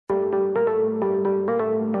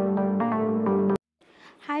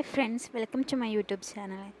Hi friends, welcome to my YouTube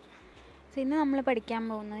channel. So ഇന്ന് നമ്മൾ പഠിക്കാൻ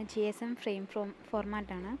പോകുന്നത് GSM Frame Format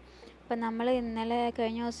ആണ്. അപ്പോൾ നമ്മൾ ഇന്നലെ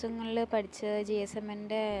കഴിഞ്ഞ ദിവസങ്ങളിൽ പഠിച്ച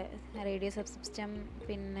GSMൻ്റെ റേഡിയോ സബ് സിസ്റ്റം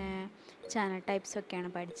പിന്നെ ചാനൽ ടൈപ്സ് ഒക്കെയാണ്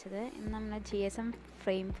പഠിച്ചത്. ഇന്ന് നമ്മൾ GSM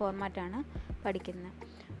Frame Format ആണ് പഠിക്കുന്നത്.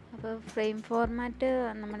 അപ്പോൾ ഫ്രെയിം ഫോർമാറ്റ്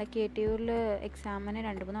നമ്മുടെ KTUവിൽ എക്സാമിന്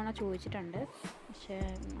 2-3 തവണ ചോദിച്ചിട്ടുണ്ട്. പക്ഷേ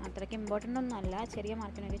അത്രയ്ക്ക് ഇമ്പോർട്ടൻ്റ് ഒന്നുമല്ല, ചെറിയ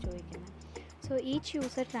മാർക്കിനൊക്കെ ചോദിക്കുന്നത്. So each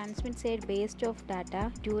user transmits a based of data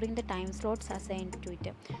during the time slots assigned to it.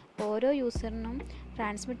 ഓരോ യൂസറിനും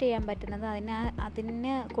ട്രാൻസ്മിറ്റ് ചെയ്യാൻ പറ്റുന്നത്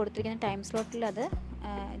അതിന് കൊടുത്തിരിക്കുന്ന ടൈം സ്ലോട്ടിൽ അത്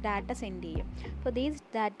ഡാറ്റ സെൻഡ് ചെയ്യും. അപ്പോൾ these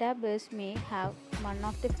data base may have one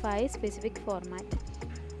of the 5 specific format.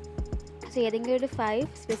 So ഏതെങ്കിലും ഒരു 5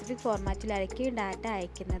 സ്പെസിഫിക് ഫോർമാറ്റിലായിരിക്കും ഡാറ്റ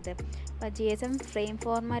അയക്കുന്നത്. അപ്പോൾ GSM ഫ്രെയിം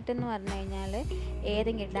ഫോർമാറ്റ് എന്ന് പറഞ്ഞു കഴിഞ്ഞാൽ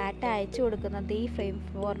ഏതെങ്കിലും ഡാറ്റ അയച്ചു കൊടുക്കുന്നത് ഈ ഫ്രെയിം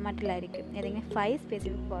ഫോർമാറ്റിലായിരിക്കും, ഏതെങ്കിലും 5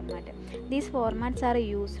 specific format. These formats are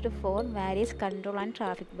used for various control and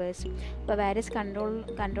traffic base. അപ്പോൾ വാരിയസ്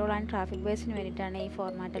കൺട്രോൾ ആൻഡ് ട്രാഫിക് ബേസിന് വേണ്ടിയിട്ടാണ് ഈ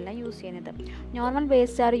ഫോർമാറ്റ് എല്ലാം യൂസ് ചെയ്യുന്നത്. Normal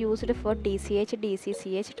base are used for DCH,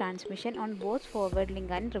 DCCH transmission on both forward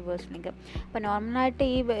link and reverse link. അപ്പോൾ നോർമലായിട്ട്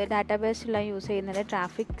ഈ ഡാറ്റാബേസെല്ലാം use ചെയ്യുന്നത്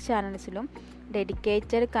traffic ചാനൽസിലും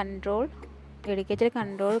dedicated control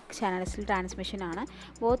ചാനൽസിൽ ട്രാൻസ്മിഷനാണ്,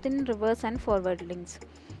 both in reverse and forward links.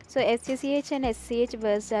 So SCCH and SCH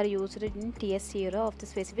bursts are used in TS0 of the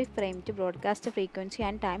specific frame to broadcast the frequency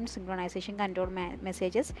and time synchronization control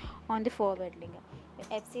messages on the forward link.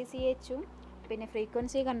 FCCHും പിന്നെ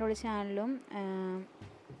frequency control ചാനലും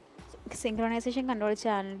synchronisation control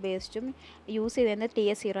channel ബേസ്ഡും use ചെയ്യുന്നത്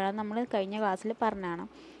TS0 ആണ്, നമ്മൾ കഴിഞ്ഞ ക്ലാസ്സിൽ പറഞ്ഞതാണ്.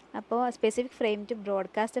 അപ്പോൾ specific frame to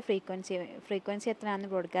broadcast frequency എത്രയാണെന്ന്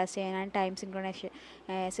ബ്രോഡ്കാസ്റ്റ് ചെയ്യാനാണ് time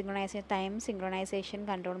synchronisation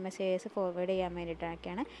control messages forward ചെയ്യാൻ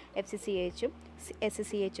വേണ്ടിയിട്ടൊക്കെയാണ് FCCHും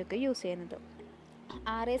SCCHും ഒക്കെ യൂസ് ചെയ്യുന്നത്.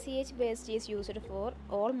 RACH based is used for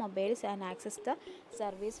all mobiles and access the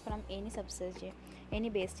service from any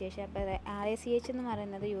base station. അപ്പോൾ RACH എന്ന്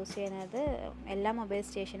പറയുന്നത് യൂസ് ചെയ്യുന്നത് എല്ലാ മൊബൈൽ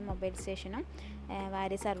സ്റ്റേഷനും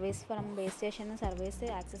വാരി സർവീസ് ഫ്രം ബേസ് സ്റ്റേഷനും സർവീസ്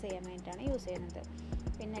ആക്സസ് ചെയ്യാൻ വേണ്ടിയിട്ടാണ് യൂസ് ചെയ്യുന്നത്.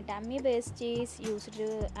 പിന്നെ dummy based is used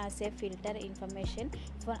as A filter information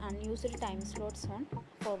for unused time slots on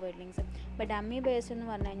forward links. അപ്പോൾ ഡമ്മി ബേസ്ഡ് എന്ന്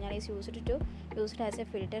പറഞ്ഞു കഴിഞ്ഞാൽ is used as A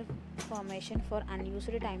filter formation four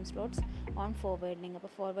unused time slots on forward link.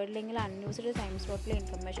 അപ്പോൾ forward ലിങ്കിൽ unused time സ്ലോട്ടിൽ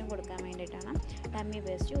information കൊടുക്കാൻ വേണ്ടിയിട്ടാണ് dummy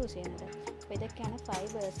based use ചെയ്യുന്നത്. അപ്പോൾ ഇതൊക്കെയാണ് 5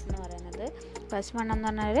 ബേസ്ഡ് എന്ന് പറയുന്നത്. ഫസ്റ്റ് വൺ എന്ന്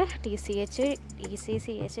പറഞ്ഞാൽ TCH,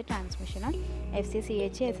 ECCH ട്രാൻസ്മിഷനും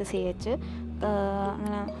FCCH, SCH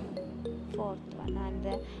അങ്ങനെ fourth one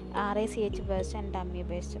and RACH based and dummy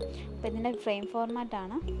based. അപ്പോൾ ഇതിൻ്റെ ഫ്രെയിം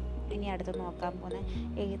ഫോർമാറ്റാണ് ഇനി അടുത്ത് നോക്കാൻ പോകുന്നത്.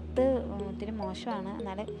 എഴുത്ത് ഒത്തിരി മോശമാണ്,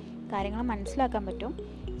 എന്നാലും കാര്യങ്ങൾ മനസ്സിലാക്കാൻ പറ്റും.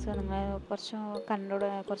 സോ നിങ്ങൾ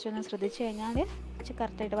കുറച്ചൊന്ന് ശ്രദ്ധിച്ചു കഴിഞ്ഞാൽ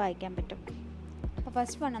കറക്റ്റായിട്ട് വായിക്കാൻ പറ്റും. അപ്പോൾ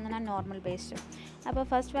ഫസ്റ്റ് വൺ എന്ന് പറഞ്ഞാൽ നോർമൽ ബേസ്ഡ്. അപ്പോൾ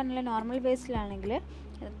ഫസ്റ്റ് വണ്ണിൽ നോർമൽ ബേസ്ഡിലാണെങ്കിൽ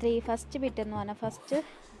ഫസ്റ്റ് ബിറ്റ് എന്ന് പറഞ്ഞാൽ ഫസ്റ്റ്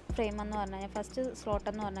ഫ്രെയിം എന്ന് പറഞ്ഞു കഴിഞ്ഞാൽ ഫസ്റ്റ് സ്ലോട്ട്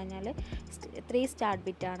എന്ന് പറഞ്ഞു കഴിഞ്ഞാൽ 3 സ്റ്റാർട്ട്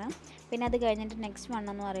ബിറ്റാണ്. പിന്നെ അത് കഴിഞ്ഞിട്ട് നെക്സ്റ്റ് വൺ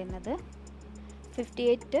എന്ന് പറയുന്നത്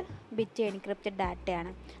 58 ബിറ്റ് എൻക്രിപ്റ്റഡ് ഡാറ്റയാണ്.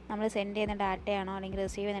 നമ്മൾ സെൻഡ് ചെയ്യുന്ന ഡാറ്റയാണോ അല്ലെങ്കിൽ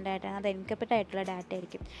റിസീവ് ചെയ്യുന്ന ഡാറ്റയാണോ അത് എൻക്രിപ്റ്റഡ് ആയിട്ടുള്ള ഡാറ്റ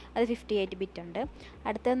ആയിരിക്കും. അത് 58 ബിറ്റ് ഉണ്ട്.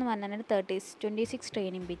 അടുത്തതെന്ന് പറഞ്ഞാൽ 26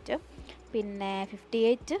 ട്രെയിനിങ് ബിറ്റ്, പിന്നെ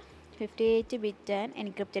 58 bit and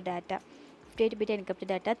encrypted data, 58 bit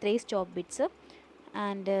encrypted data, 3 stop bits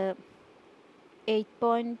and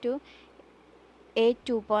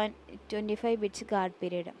 2.25 bits guard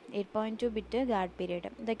period, 8.2 bit guard period.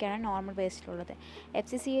 ഇതൊക്കെയാണ് normal ബേസിലുള്ളത്.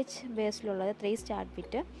 FCCH ബേസിലുള്ളത് 3 start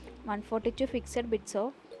bit, 142 fixed bits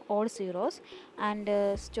of all zeros and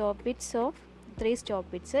stop bits of 3 stop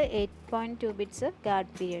bits, 8.2 bits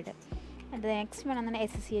guard period. And next വേണമെന്നാണ്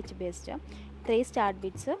SCCH based, 3 start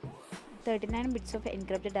bits, 39 bits of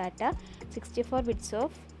encrypted data,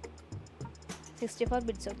 64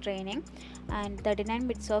 bits of training and 39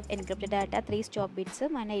 bits of encrypted data, 3 stop bits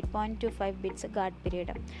and 8.25 bits guard period.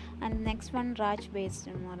 And next one RACH based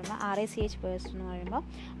എന്ന് പറയുമ്പോൾ RACH based എന്ന് പറയുമ്പോൾ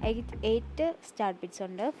 8 start bits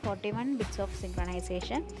ഉണ്ട്, 41 bits of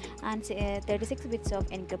synchronization and 36 bits of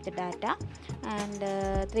encrypted data and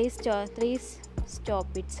 3 stop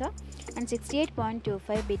bits and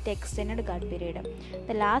 68.25 bit extended guard period.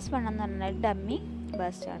 The last one എന്ന് പറഞ്ഞാൽ dummy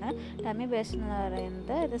based ആണ്. Dummy based എന്ന്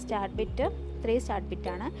പറയുന്നത് ഇത് start bit 3 start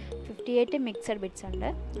ബിറ്റാണ്, 58 mixed bits ഉണ്ട്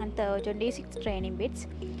and 26 training bits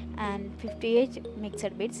and 58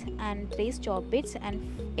 mixed bits and 3 stop bits and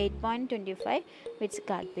 8.25 bits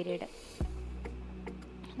guard period.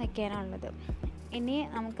 ഇതൊക്കെയാണുള്ളത്. ഇനി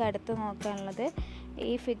നമുക്ക് അടുത്ത് നോക്കാനുള്ളത്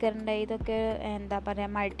ഈ ഫിഗറിൻ്റെ ഇതൊക്കെ എന്താ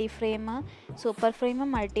പറയുക, multi frame, super frame,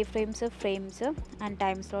 multi frames and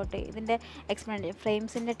time slot. ഇതിൻ്റെ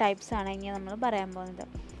ഫ്രെയിംസിൻ്റെ ടൈപ്സ് ആണ് ഇനി നമ്മൾ പറയാൻ പോകുന്നത്.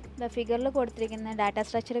 The figure കൊടുത്തിരിക്കുന്ന data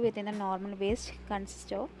structure within the normal base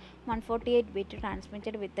consists of 148 bit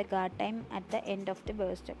transmitted with the guard time at the end of the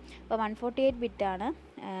burst. അപ്പോൾ 148 bit ആണ്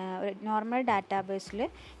normal ഡാറ്റാബേസിൽ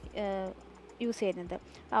യൂസ് ചെയ്യുന്നത്.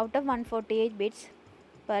 Out of 148 bits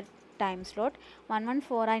per time slot,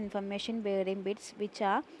 114 are information bearing bits which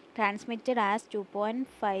are transmitted as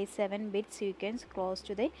 2.57 bit sequence close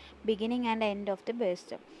to the beginning and end of the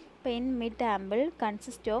burst. In mid-amble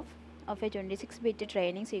consists of a 26-bit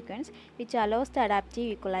training sequence which allows the adaptive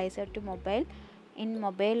equalizer to mobile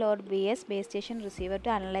or base station receiver to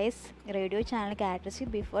analyze radio channel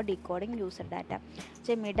characteristics before decoding user data.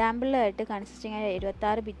 So mid-amble consisting of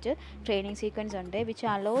 26-bit training sequence ഉണ്ട് which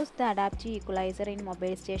allows the adaptive equalizer in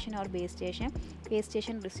mobile station or base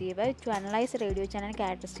station receiver to analyze radio channel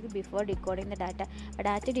characteristics before decoding the data.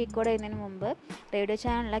 Data decode ചെയ്യുന്നതിന് മുമ്പ് radio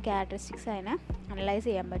channel characteristics അതിനെ analyse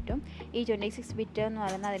ചെയ്യാൻ പറ്റും. ഈ 26-bit എന്ന്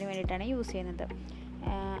പറയുന്നത് അതിന് വേണ്ടിയിട്ടാണ് യൂസ് ചെയ്യുന്നത്.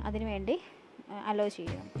 അതിനുവേണ്ടി allow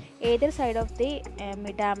ചെയ്യണം. Either side of the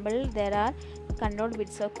mid-amble there are control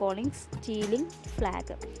bits of calling stealing flag.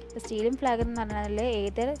 The stealing flag എന്ന് പറഞ്ഞാൽ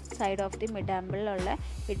either side of the mid-amble ഉള്ള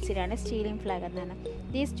ബിറ്റ്സിനാണ് stealing flag എന്നാണ്.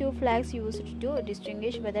 These two flags used to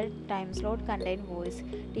distinguish whether time slot contain voice,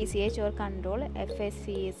 TCH or control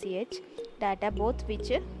FSCH data, both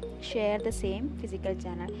which share the same physical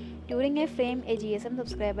channel. During a frame, a GSM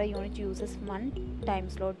subscriber unit uses one time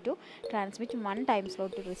slot to transmit, one time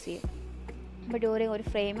slot to receive. But during a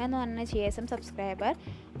frame എന്ന് പറഞ്ഞ GSM subscriber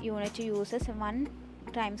unit uses one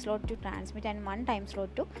time slot to transmit and one time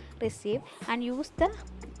slot to receive, and use the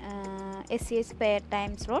ACS pair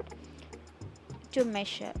time slot to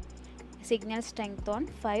measure signal strength on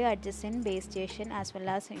 5 adjacent base station as well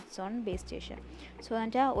as its own base station. So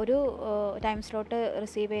ഒരു time slot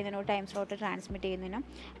receive ചെയ്യുന്നതിനും time slot transmit ചെയ്യുന്നതിനും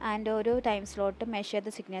and ഒരു time slot measure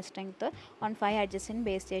the signal strength on 5 adjacent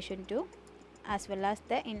base station to as well as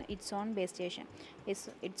the in its own base station.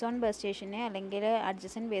 its own base station അല്ലെങ്കിൽ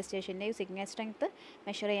adjacent base station signal strength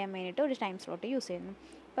measure ചെയ്യാൻ വേണ്ടിയിട്ട് ഒരു time slot use ചെയ്യുന്നു.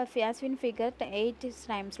 അപ്പോൾ as in figure 8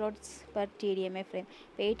 time slots per TDMA frame.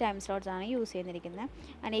 8 time slots ആണ് use ചെയ്തിരിക്കുന്നത്.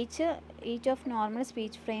 And each of normal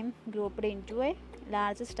speech frame grouped into a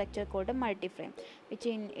large structure called a multi-frame, which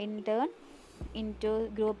in turn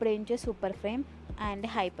grouped into a super frame and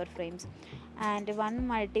hyper frames. And one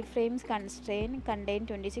multi-frames contain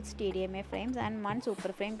 26 TDMA frames, and one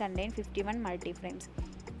super frame contain 51 multi-frames,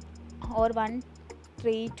 or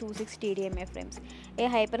 1326 TDMA frames. A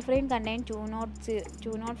hyperframe contains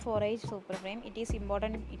 204H superframe. It is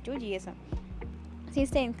important to GSM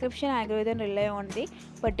since the encryption algorithm rely on the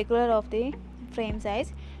particular of the frame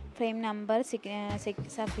size. Frame number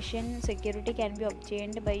sufficient security can be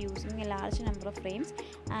obtained by using a large number of frames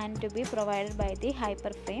and to be provided by the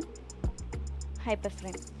hyperframe.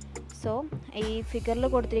 So ഈ ഫിഗറിൽ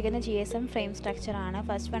കൊടുത്തിരിക്കുന്ന GSM frame structure ആണ്.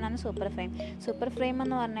 First one ആണ് super frame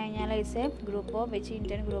എന്ന് പറഞ്ഞു കഴിഞ്ഞാൽ it's A group of വെച്ച്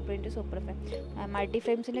Inter group into super frame. Multi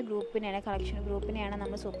ഫ്രെയിംസിൻ്റെ ഗ്രൂപ്പിനെയാണ് collection ഗ്രൂപ്പിനെയാണ്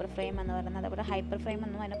നമ്മൾ സൂപ്പർ ഫ്രെയിം എന്ന് പറയുന്നത്. അതുപോലെ ഹൈപ്പർ ഫ്രെയിം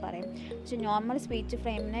എന്നും അതിനെ പറയും. പക്ഷേ നോർമൽ സ്പീച്ച്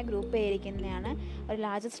ഫ്രെയിമിനെ ഗ്രൂപ്പ് ചെയ്തിരിക്കുന്നതാണ്, ഒരു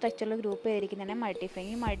ലാർജ് സ്ട്രക്ചറിൽ ഗ്രൂപ്പ് ചെയ്തിരിക്കുന്നതാണ് മൾട്ടി ഫ്രെയിം.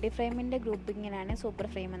 ഈ മൾട്ടി ഫ്രെയിമിൻ്റെ ഗ്രൂപ്പിങ്ങിനാണ് സൂപ്പർ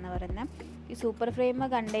ഫ്രെയിം എന്ന് പറയുന്നത്. ഈ super frame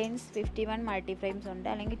contains 51 multi frames ഉണ്ട്,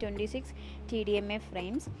 അല്ലെങ്കിൽ 26 TDMA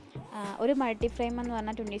ഫ്രെയിംസ്. ഒരു മൾട്ടി ഫ്രെയിം എന്ന്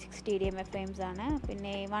പറഞ്ഞാൽ 26 TDMA ഫ്രെയിംസ് ആണ്.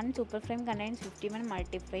 പിന്നെ 1 super frame contains 51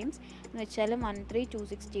 multi frames എന്ന് വെച്ചാൽ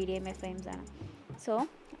 1326 TDMA ഫ്രെയിംസ് ആണ്. സോ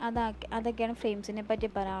അതൊക്കെയാണ് ഫ്രെയിംസിനെ പറ്റി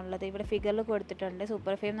പറയാനുള്ളത്. ഇവിടെ ഫിഗറിൽ കൊടുത്തിട്ടുണ്ട്.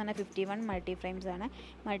 സൂപ്പർ ഫ്രെയിം എന്ന് പറഞ്ഞാൽ 51 മൾട്ടി ഫ്രെയിംസ് ആണ്.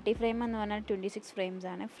 മൾട്ടി ഫ്രെയിം എന്ന് പറഞ്ഞാൽ 26 ഫ്രെയിംസ്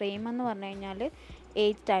ആണ്. ഫ്രെയിം എന്ന് പറഞ്ഞു കഴിഞ്ഞാൽ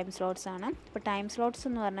 8 ടൈം സ്ലോട്ട്സ് ആണ്. ഇപ്പോൾ ടൈം സ്ലോട്ട്സ്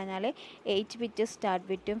എന്ന് പറഞ്ഞു കഴിഞ്ഞാൽ 8 bit start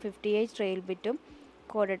ബിറ്റും 58 trail ബിറ്റും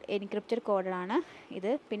coded encrypted കോഡാണ്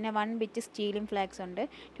ഇത്. പിന്നെ 1 ബിറ്റ് സ്റ്റീലിംഗ് ഫ്ലാഗ്സ് ഉണ്ട്,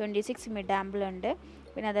 26 മിഡ് ആമ്പിൾ ഉണ്ട്,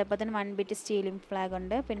 പിന്നെ അതേപോലെ തന്നെ 1 ബിറ്റ് സ്റ്റീലിംഗ് ഫ്ലാഗ്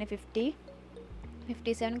ഉണ്ട്, പിന്നെ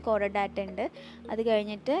 57 കോഡഡ് ഡാറ്റ ഉണ്ട്. അത്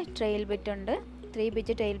കഴിഞ്ഞിട്ട് ട്രെയിൽ ബിറ്റ് ഉണ്ട്, 3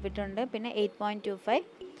 ബിറ്റ് ട്രെയിൽ ബിറ്റ് ഉണ്ട്, പിന്നെ 8.25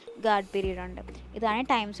 ഗാർഡ് പീരീഡ് ഉണ്ട്. ഇതാണ്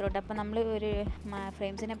ടൈം സ്ലോട്ട്. അപ്പോൾ നമ്മൾ ഒരു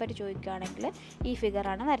ഫ്രെയിംസിനെ പറ്റി ചോദിക്കുകയാണെങ്കിൽ ഈ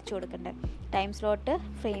ഫിഗറാണ് വരച്ചു കൊടുക്കേണ്ടത്. Time slot,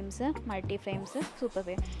 frames, multi frames, super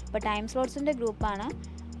frame. അപ്പോൾ ടൈം സ്ലോട്ട്സിൻ്റെ ഗ്രൂപ്പാണ്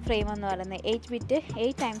ഫ്രെയിം എന്ന് പറയുന്നത്.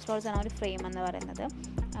 8 ടൈം സ്ലോട്ട്സ് ആണ് ഒരു ഫ്രെയിം എന്ന് പറയുന്നത്.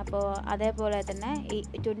 അപ്പോൾ അതേപോലെ തന്നെ ഈ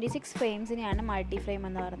 26 ഫ്രെയിംസിനെയാണ് മൾട്ടി ഫ്രെയിം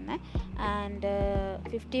എന്ന് പറയുന്നത്. ആൻഡ്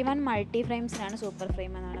 51 മൾട്ടി ഫ്രെയിംസിനാണ് സൂപ്പർ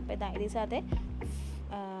ഫ്രെയിം എന്ന് പറയുന്നത്. അപ്പോൾ these are the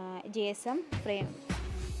GSM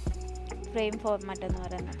frame format എന്ന്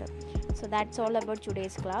പറയുന്നത്. So that's all about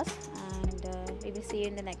today's class, and we will see you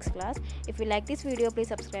in the next class. If you like this video,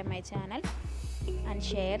 please subscribe my channel and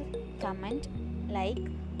share, comment, like,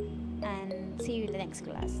 and see you in the next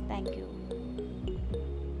class. Thank you.